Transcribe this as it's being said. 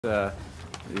the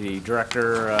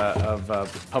Director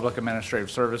of Public Administrative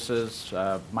Services,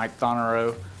 Mike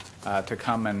Thonnerieux, to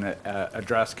come and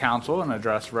address council and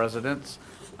address residents.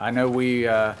 I know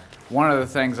one of the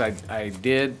things I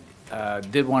did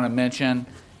want to mention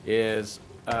is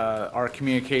our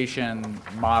communication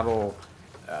model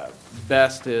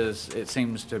best is, it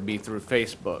seems to be through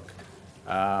Facebook.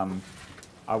 I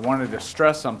wanted to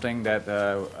stress something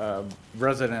that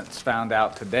residents found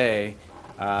out today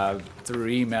through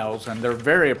emails, and they're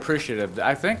very appreciative.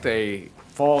 I think they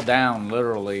fall down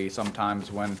literally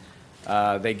sometimes when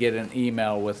they get an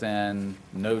email within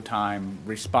no time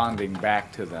responding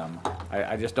back to them.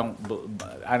 I just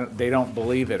they don't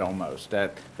believe it almost,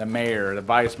 that the mayor, the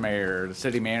vice mayor, the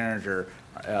city manager,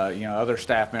 other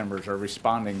staff members are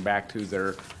responding back to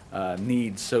their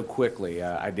needs so quickly.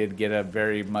 I did get a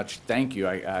very much thank you.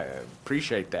 I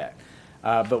appreciate that.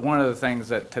 But one of the things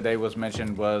that today was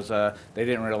mentioned was they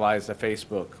didn't realize that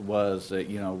Facebook was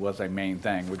a main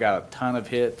thing. We got a ton of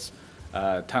hits,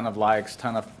 a ton of likes,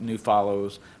 ton of new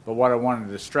follows. But what I wanted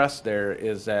to stress there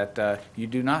is that you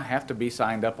do not have to be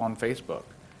signed up on Facebook.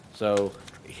 So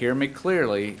hear me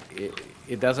clearly.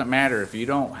 It doesn't matter if you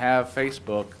don't have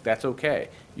Facebook. That's okay.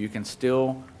 You can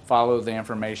still follow the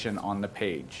information on the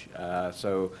page.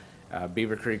 Beavercreek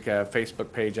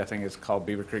Facebook page, I think it's called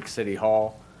Beavercreek City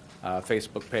Hall.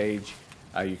 Facebook page.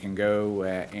 You can go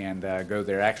and go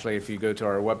there. Actually, if you go to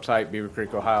our website,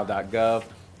 beavercreekohio.gov,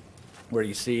 where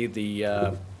you see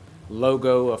the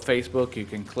logo of Facebook, you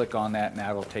can click on that and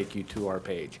that'll take you to our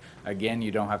page. Again,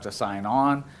 you don't have to sign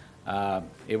on.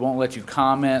 It won't let you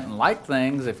comment and like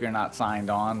things if you're not signed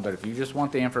on, but if you just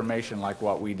want the information like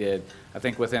what we did, I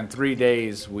think within 3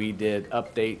 days we did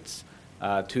updates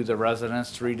to the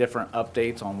residents, 3 different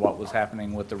updates on what was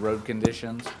happening with the road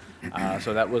conditions.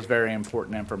 So that was very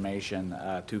important information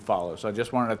to follow. So I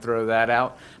just wanted to throw that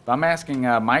out. But I'm asking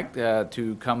Mike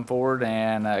to come forward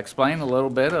and explain a little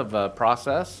bit of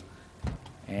process.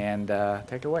 And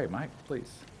take it away, Mike,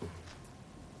 please.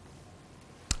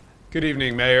 Good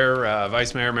evening, Mayor,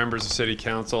 Vice Mayor, members of City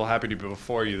Council. Happy to be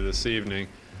before you this evening.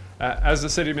 As the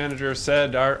City Manager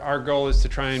said, our goal is to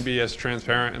try and be as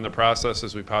transparent in the process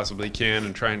as we possibly can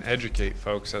and try and educate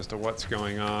folks as to what's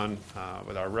going on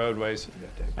with our roadways,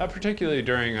 particularly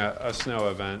during a snow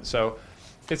event. So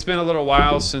it's been a little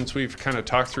while since we've kind of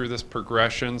talked through this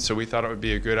progression, so we thought it would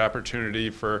be a good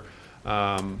opportunity for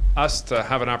us to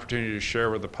have an opportunity to share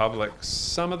with the public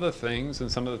some of the things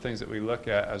that we look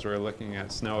at as we're looking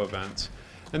at snow events.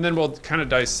 And then we'll kind of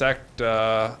dissect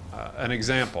an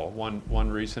example, one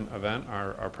recent event,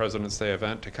 our President's Day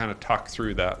event, to kind of talk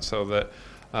through that so that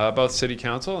both City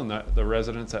Council and the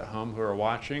residents at home who are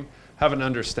watching have an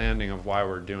understanding of why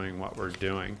we're doing what we're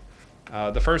doing.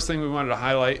 The first thing we wanted to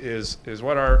highlight is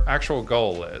what our actual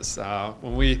goal is.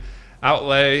 When we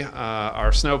outlay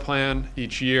our snow plan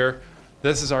each year,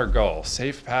 this is our goal: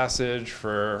 safe passage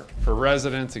for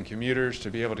residents and commuters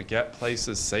to be able to get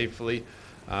places safely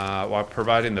while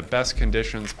providing the best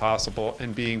conditions possible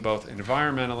and being both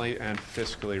environmentally and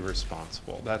fiscally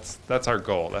responsible. That's our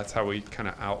goal. That's how we kind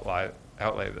of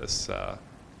outlay this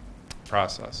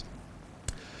process.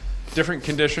 Different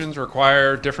conditions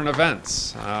require different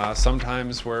events.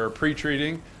 Sometimes we're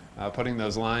pre-treating, putting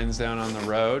those lines down on the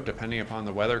road depending upon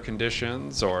the weather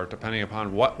conditions or depending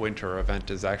upon what winter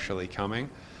event is actually coming.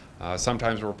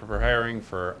 Sometimes we're preparing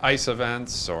for ice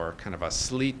events or kind of a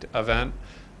sleet event.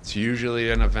 It's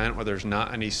usually an event where there's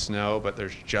not any snow, but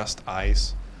there's just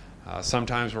ice.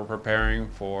 Sometimes we're preparing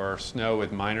for snow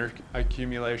with minor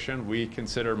accumulation. We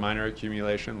consider minor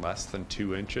accumulation less than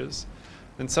 2 inches.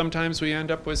 And sometimes we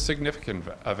end up with significant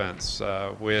events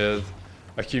with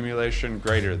accumulation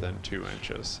greater than 2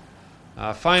 inches.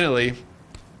 Finally,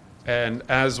 and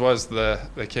as was the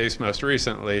case most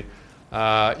recently,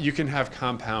 you can have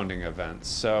compounding events.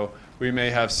 So we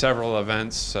may have several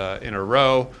events in a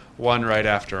row, one right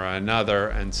after another,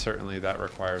 and certainly that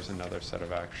requires another set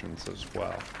of actions as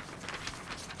well.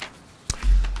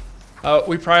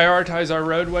 We prioritize our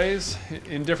roadways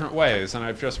in different ways, and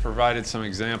I've just provided some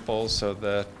examples so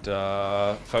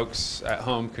that folks at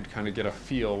home could kind of get a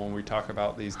feel when we talk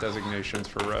about these designations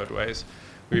for roadways.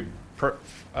 We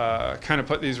kind of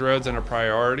put these roads in a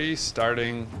priority,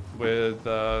 starting with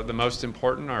the most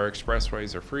important, our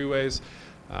expressways or freeways.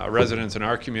 Residents in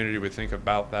our community would think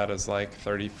about that as like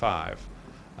 35.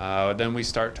 Then we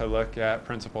start to look at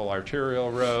principal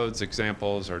arterial roads.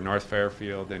 Examples are North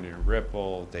Fairfield, Indian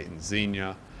Ripple, Dayton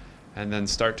Xenia, and then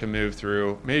start to move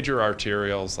through major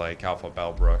arterials like Alpha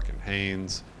Bellbrook and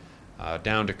Haynes,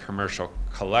 down to commercial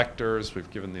collectors.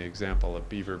 We've given the example of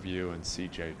Beaverview and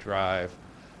CJ Drive,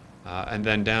 and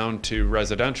then down to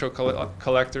residential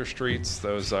collector streets.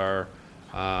 Those are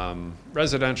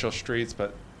residential streets,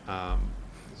 but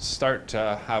start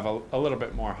to have a little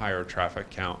bit more higher traffic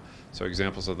count. So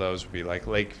examples of those would be like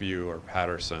Lakeview or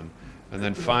Patterson. And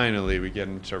then finally, we get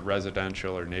into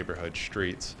residential or neighborhood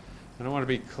streets. And I want to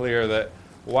be clear that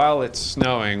while it's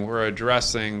snowing, we're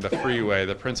addressing the freeway,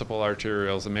 the principal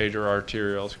arterials, the major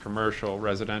arterials, commercial,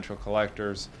 residential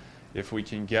collectors, if we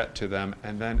can get to them.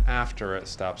 And then after it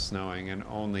stops snowing, and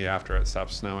only after it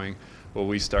stops snowing, will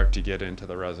we start to get into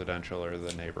the residential or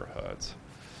the neighborhoods.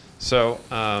 So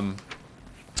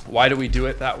why do we do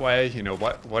it that way? You know,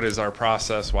 what is our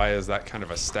process? Why is that kind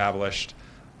of established?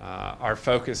 Our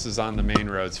focus is on the main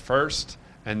roads first,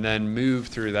 and then move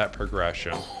through that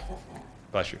progression.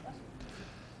 Bless you.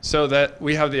 So that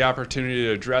we have the opportunity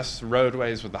to address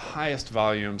roadways with the highest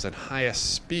volumes and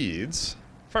highest speeds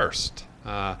first.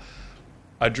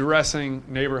 Addressing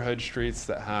neighborhood streets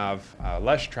that have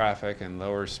less traffic and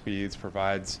lower speeds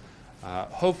provides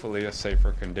hopefully a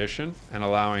safer condition, and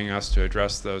allowing us to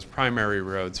address those primary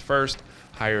roads first,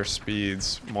 higher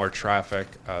speeds, more traffic,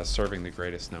 serving the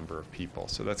greatest number of people.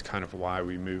 So that's kind of why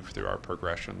we move through our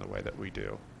progression the way that we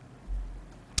do.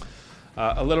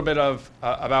 A little bit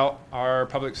about our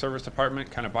public service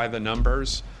department, kind of by the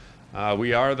numbers.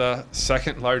 We are the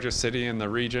second largest city in the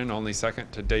region, only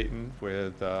second to Dayton,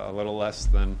 with a little less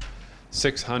than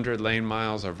 600 lane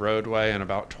miles of roadway and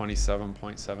about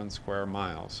 27.7 square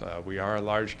miles. We are a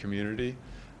large community.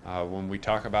 When we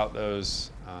talk about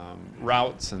those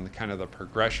routes and kind of the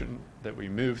progression that we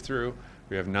move through,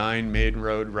 we have 9 main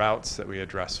road routes that we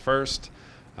address first,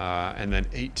 and then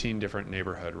 18 different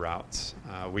neighborhood routes.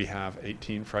 We have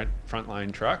 18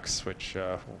 frontline trucks, which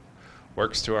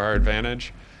works to our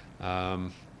advantage.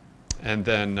 And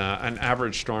then an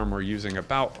average storm, we're using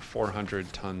about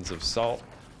 400 tons of salt.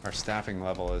 Our staffing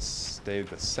level has stayed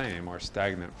the same or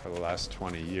stagnant for the last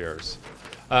 20 years.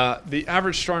 The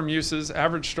average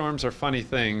storms are funny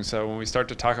things. So when we start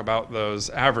to talk about those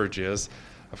averages,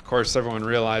 of course, everyone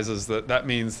realizes that that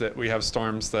means that we have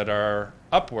storms that are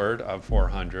upward of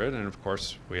 400, and of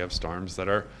course, we have storms that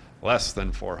are less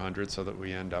than 400, so that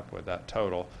we end up with that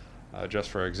total. Just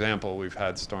for example, we've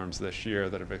had storms this year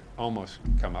that have almost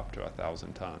come up to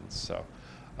 1,000 tons. So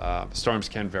storms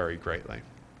can vary greatly.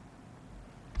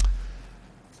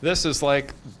 This is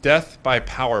like death by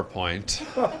PowerPoint.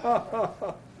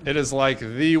 It is like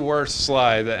the worst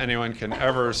slide that anyone can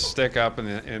ever stick up in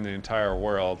the entire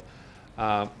world.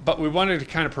 But we wanted to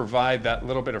kind of provide that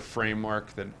little bit of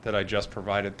framework that I just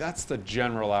provided. That's the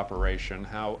general operation,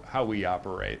 how we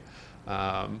operate.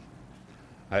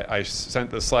 I sent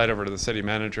this slide over to the city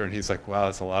manager, and he's like, wow,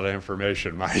 that's a lot of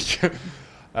information, Mike.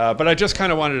 But I just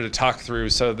kind of wanted to talk through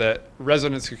so that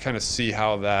residents could kind of see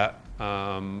how that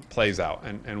plays out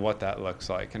and what that looks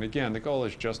like. And again, the goal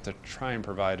is just to try and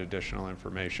provide additional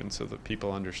information so that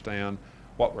people understand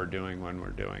what we're doing when we're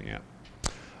doing it.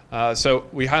 So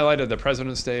we highlighted the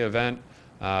President's Day event.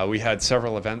 We had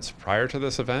several events prior to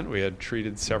this event. We had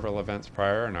treated several events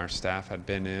prior, and our staff had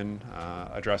been in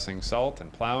addressing salt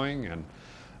and plowing, and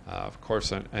of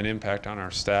course an impact on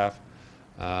our staff.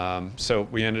 So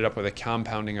we ended up with a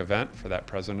compounding event for that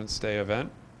President's Day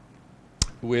event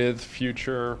with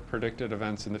future predicted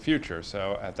events in the future.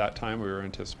 So at that time we were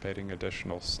anticipating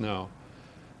additional snow.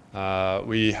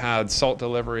 We had salt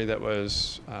delivery that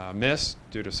was missed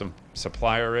due to some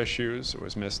supplier issues. It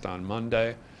was missed on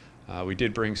Monday. We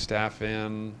did bring staff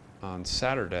in on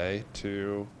Saturday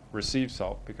to receive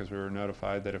salt because we were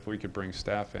notified that if we could bring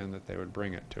staff in, that they would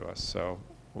bring it to us. So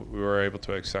we were able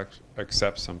to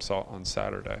accept some salt on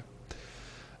Saturday.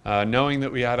 Knowing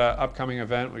that we had an upcoming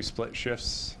event, we split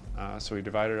shifts. So we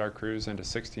divided our crews into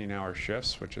 16-hour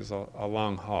shifts, which is a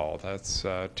long haul. That's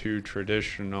 2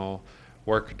 traditional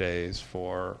work days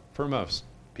for most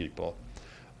people.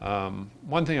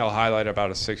 One thing I'll highlight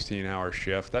about a 16-hour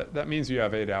shift, that means you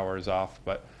have 8 hours off,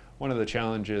 but one of the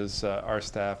challenges our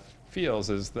staff feels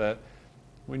is that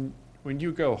when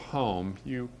you go home,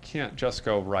 you can't just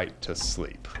go right to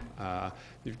sleep.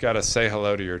 You've got to say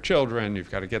hello to your children,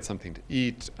 you've got to get something to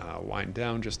eat, wind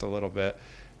down just a little bit,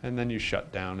 and then you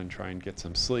shut down and try and get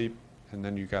some sleep, and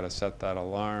then you've got to set that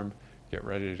alarm, get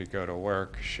ready to go to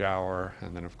work, shower,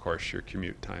 and then of course your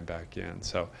commute time back in.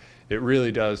 So it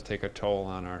really does take a toll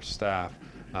on our staff,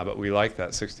 but we like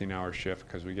that 16-hour shift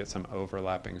because we get some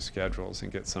overlapping schedules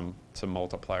and get some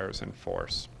multipliers in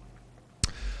force.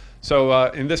 So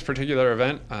in this particular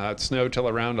event, it snowed till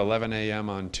around 11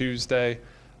 a.m. on Tuesday.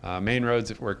 Main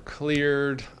roads were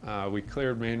cleared. We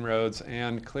cleared main roads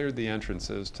and cleared the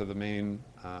entrances to the main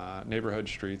neighborhood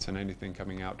streets and anything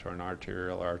coming out to an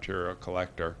arterial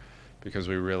collector because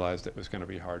we realized it was going to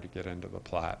be hard to get into the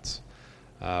plats.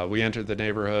 We entered the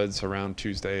neighborhoods around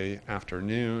Tuesday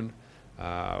afternoon.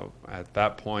 At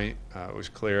that point, it was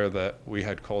clear that we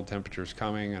had cold temperatures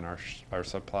coming and our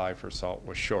supply for salt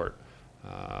was short.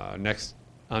 Next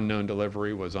unknown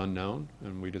delivery was unknown,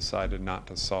 and we decided not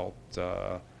to salt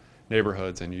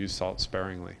neighborhoods and use salt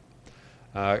sparingly.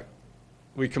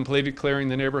 We completed clearing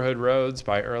the neighborhood roads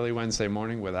by early Wednesday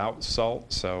morning without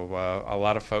salt, so a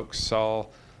lot of folks saw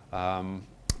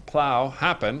plow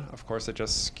happen. Of course, it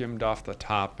just skimmed off the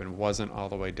top and wasn't all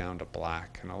the way down to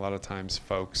black. And a lot of times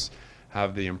folks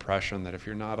have the impression that if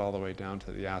you're not all the way down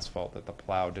to the asphalt, that the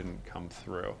plow didn't come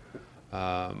through,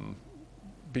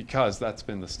 because that's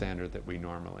been the standard that we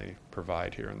normally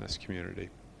provide here in this community.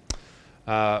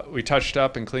 We touched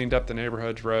up and cleaned up the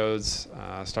neighborhood roads,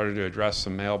 started to address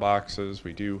some mailboxes.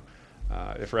 We do,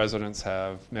 if residents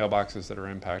have mailboxes that are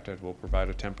impacted, we'll provide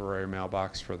a temporary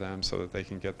mailbox for them so that they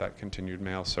can get that continued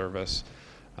mail service.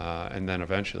 And then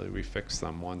eventually we fix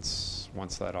them once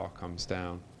that all comes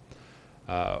down.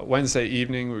 Wednesday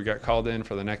evening, we got called in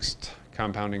for the next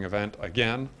compounding event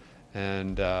again,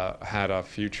 and had a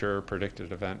future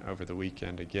predicted event over the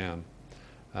weekend again.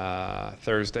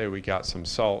 Thursday we got some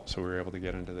salt, so we were able to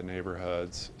get into the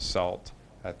neighborhoods. Salt,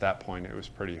 at that point it was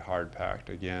pretty hard packed.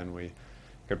 Again, we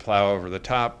could plow over the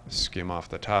top, skim off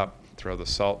the top, throw the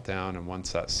salt down, and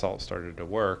once that salt started to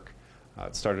work,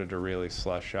 it started to really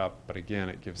slush up. But again,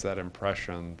 it gives that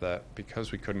impression that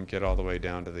because we couldn't get all the way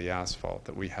down to the asphalt,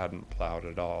 that we hadn't plowed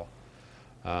at all.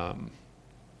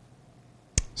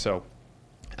 So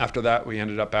after that, we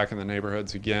ended up back in the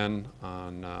neighborhoods again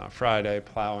on Friday,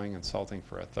 plowing and salting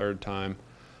for a third time.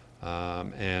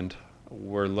 And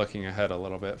we're looking ahead a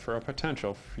little bit for a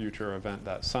potential future event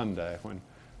that Sunday. When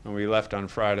we left on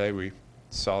Friday, we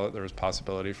saw that there was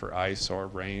possibility for ice or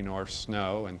rain or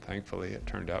snow, and thankfully it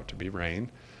turned out to be rain.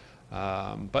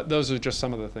 But those are just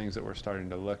some of the things that we're starting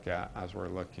to look at as we're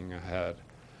looking ahead.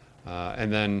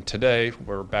 And then today,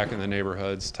 we're back in the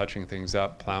neighborhoods, touching things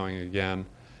up, plowing again,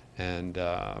 and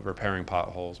repairing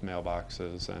potholes,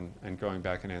 mailboxes, and going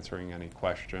back and answering any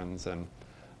questions and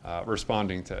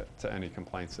responding to any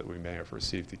complaints that we may have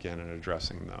received again and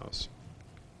addressing those.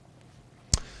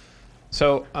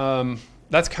 So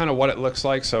that's kind of what it looks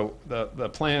like. So the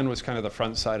plan was kind of the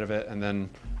front side of it, and then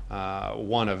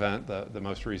one event, the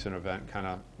most recent event, kind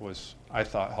of was, I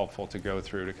thought, helpful to go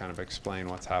through to kind of explain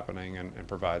what's happening and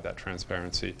provide that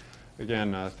transparency.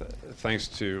 Again, thanks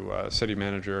to City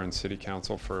Manager and City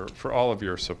Council for all of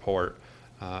your support.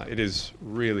 It is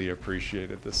really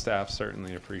appreciated. The staff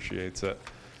certainly appreciates it.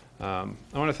 I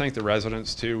want to thank the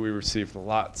residents too. We received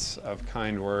lots of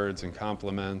kind words and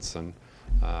compliments, and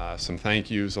some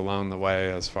thank yous along the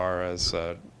way, as far as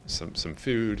some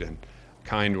food and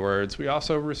kind words. We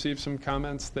also received some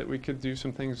comments that we could do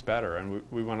some things better, and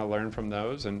we want to learn from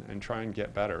those and try and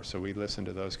get better. So we listen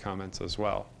to those comments as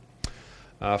well.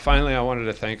 Finally, I wanted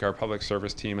to thank our public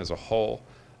service team as a whole.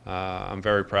 I'm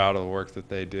very proud of the work that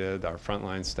they did, our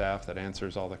frontline staff that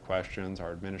answers all the questions,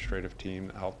 our administrative team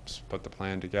that helps put the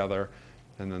plan together,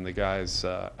 and then the guys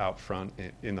out front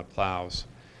in the plows.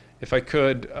 If I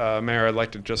could, Mayor, I'd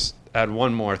like to just add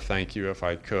one more thank you, if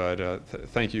I could.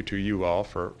 Thank you to you all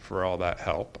for all that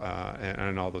help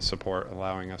and all the support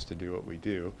allowing us to do what we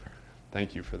do.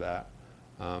 Thank you for that.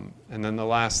 And then the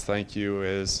last thank you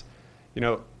is, you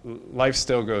know, life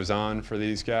still goes on for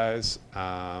these guys.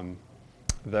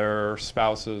 Their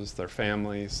spouses, their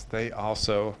families, they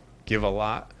also give a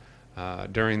lot.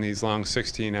 During these long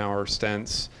 16-hour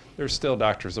stints, there's still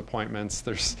doctor's appointments,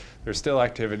 there's still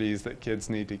activities that kids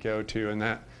need to go to, and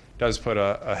that does put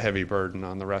a heavy burden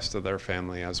on the rest of their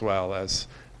family, as well as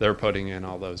they're putting in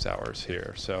all those hours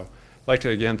here. So I'd like to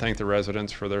again thank the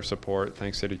residents for their support,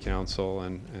 thank City Council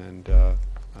and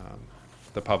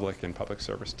the public and public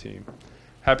service team.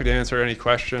 Happy to answer any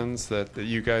questions that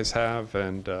you guys have,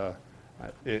 and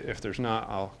if there's not,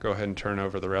 I'll go ahead and turn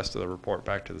over the rest of the report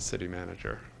back to the City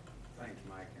Manager. Thanks,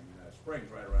 Mike, and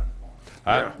spring's right around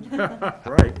the corner.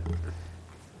 Right.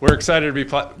 We're excited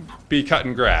to be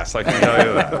cutting grass, I can tell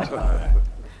you that.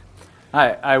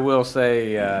 I will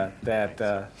say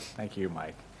that, thank you,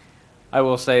 Mike. I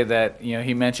will say that, you know,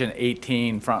 he mentioned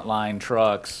 18 frontline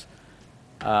trucks.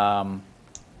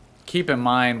 Keep in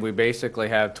mind, we basically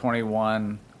have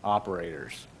 21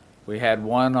 operators. We had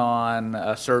one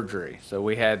on surgery, so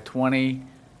we had 20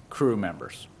 crew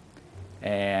members.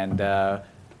 And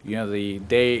you know, the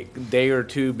day or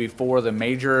two before the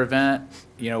major event,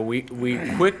 you know, we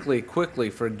quickly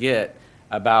forget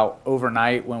about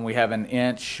overnight when we have an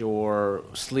inch or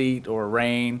sleet or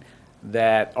rain,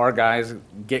 that our guys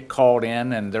get called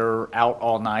in and they're out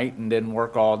all night and didn't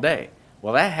work all day.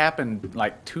 Well, that happened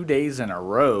like 2 days in a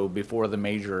row before the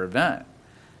major event.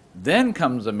 Then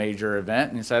comes the major event,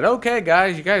 and he said, okay,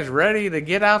 guys, you guys ready to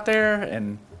get out there?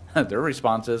 And their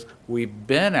response is, we've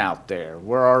been out there.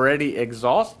 We're already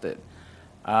exhausted.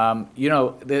 You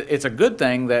know, it's a good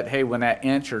thing that, hey, when that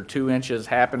inch or 2 inches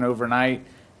happen overnight,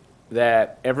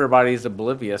 that everybody's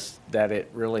oblivious that it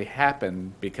really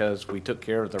happened because we took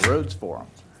care of the roads for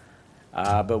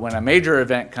them. But when a major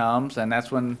event comes, and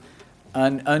that's when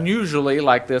unusually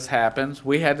like this happens,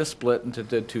 we had to split into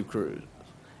the 2 crews.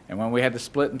 And when we had to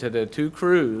split into the 2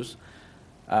 crews,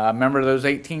 remember those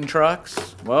 18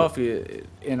 trucks? Well,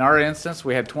 in our instance,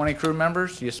 we had 20 crew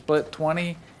members. You split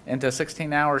 20 into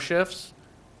 16-hour shifts.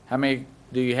 How many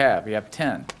do you have? You have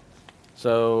 10.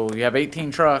 So you have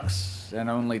 18 trucks and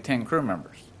only 10 crew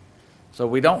members. So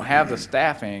we don't have the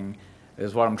staffing,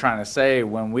 is what I'm trying to say.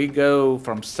 When we go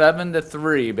from 7 to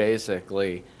 3,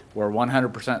 basically, we're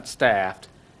 100% staffed.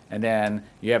 And then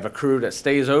you have a crew that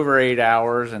stays over 8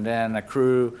 hours, and then a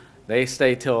crew, they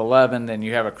stay till 11. Then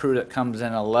you have a crew that comes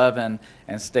in 11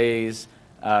 and stays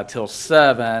till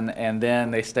 7, and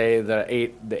then they stay the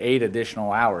eight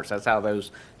additional hours. That's how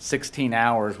those 16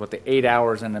 hours with the 8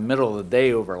 hours in the middle of the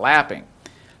day overlapping.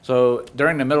 So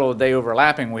during the middle of the day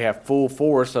overlapping, we have full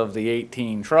force of the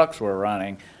 18 trucks we're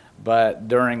running, but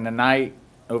during the night,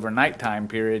 overnight time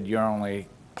period, you're only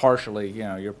partially, you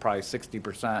know, you're probably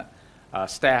 60%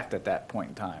 staffed at that point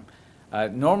in time.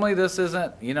 Normally this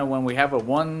isn't, you know, when we have a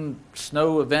one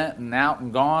snow event and out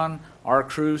and gone, our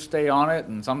crews stay on it,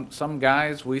 and some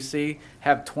guys we see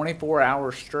have 24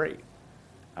 hours straight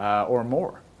or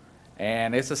more.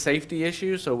 And it's a safety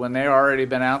issue, so when they've already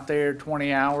been out there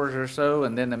 20 hours or so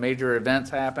and then the major events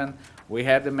happen, we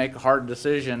had to make a hard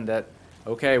decision that,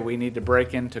 okay, we need to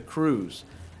break into crews.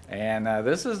 And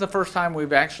this is the first time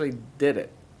we've actually did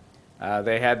it.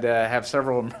 They had to have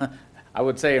several, I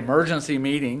would say, emergency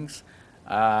meetings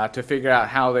to figure out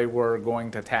how they were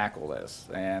going to tackle this.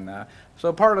 And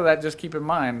so part of that, just keep in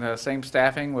mind, same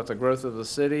staffing with the growth of the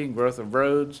city, growth of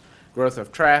roads, growth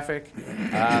of traffic,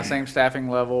 same staffing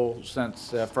level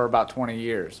since for about 20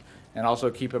 years. And also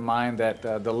keep in mind that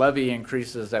the levy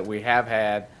increases that we have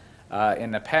had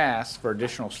in the past for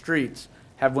additional streets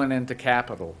have went into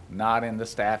capital, not into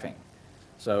staffing.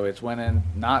 So it's went in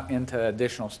not into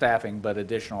additional staffing, but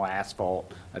additional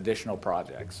asphalt, additional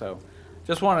projects. So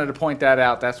just wanted to point that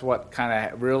out. That's what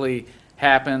kind of really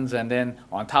happens. And then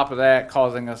on top of that,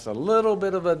 causing us a little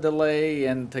bit of a delay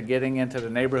into getting into the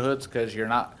neighborhoods because you're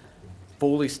not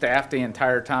fully staffed the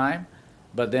entire time.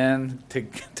 But then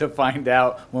to find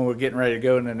out when we're getting ready to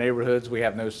go in the neighborhoods, we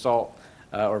have no salt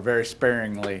or very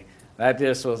sparingly. That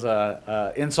just was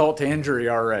a insult to injury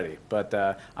already. But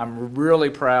I'm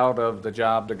really proud of the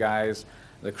job the guys,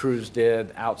 the crews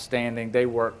did. Outstanding. They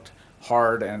worked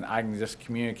hard, and I can just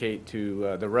communicate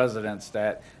to the residents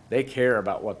that they care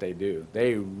about what they do.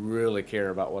 They really care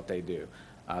about what they do.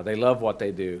 They love what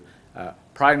they do.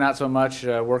 Probably not so much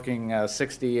working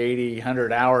 60, 80,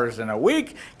 100 hours in a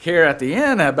week, care at the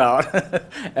end about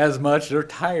as much. They're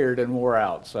tired and wore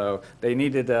out. So they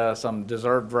needed some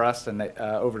deserved rest and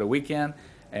over the weekend.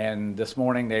 And this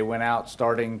morning they went out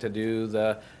starting to do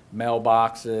the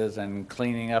mailboxes and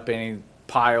cleaning up any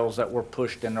piles that were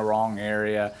pushed in the wrong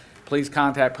area. Please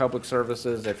contact Public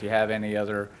Services if you have any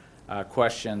other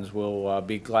questions. We'll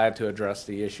be glad to address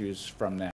the issues from them.